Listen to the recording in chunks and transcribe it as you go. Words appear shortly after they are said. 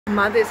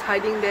Mother is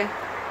hiding there,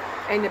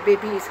 and the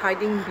baby is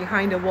hiding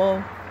behind the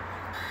wall.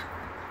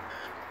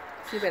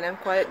 See, when I'm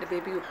quiet, the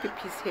baby will peep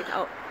his head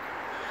out.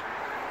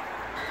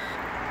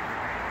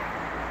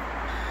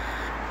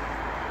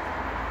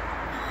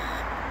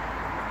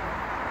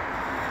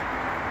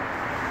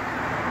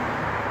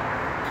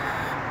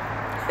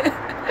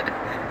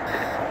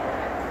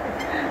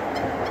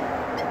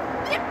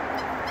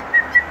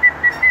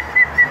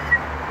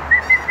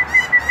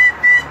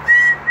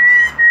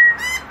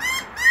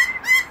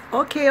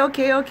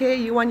 Okay,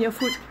 you want your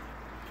food?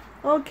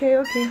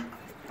 Okay,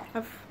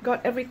 I've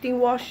got everything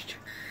washed,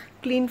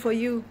 clean for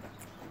you.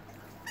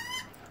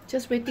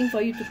 Just waiting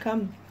for you to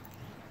come.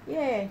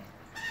 Yeah.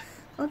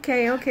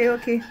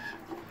 Okay.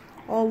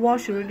 All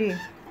washed already.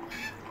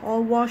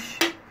 All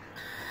washed.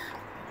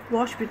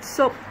 Washed with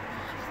soap.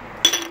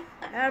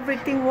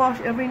 Everything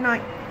washed every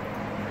night.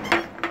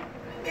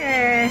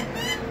 Yeah.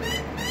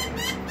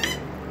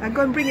 I'm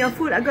gonna bring your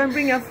food.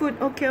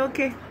 Okay.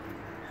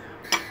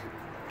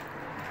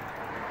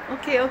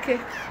 Okay.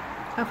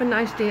 Have a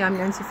nice day. I'm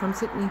Nancy from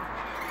Sydney.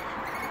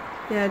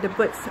 Yeah, the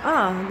birds.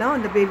 Now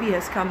the baby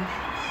has come.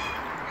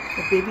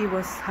 The baby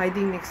was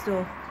hiding next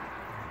door.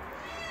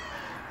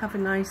 Have a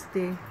nice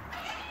day.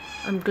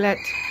 I'm glad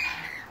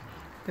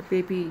the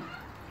baby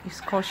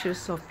is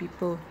cautious of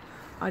people.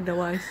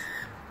 Otherwise,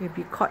 he'll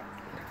be caught.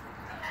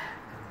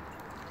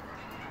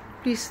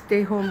 Please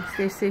stay home,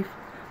 stay safe.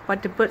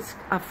 But the birds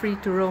are free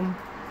to roam.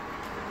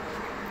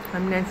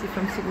 I'm Nancy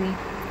from Sydney.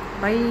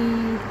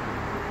 Bye.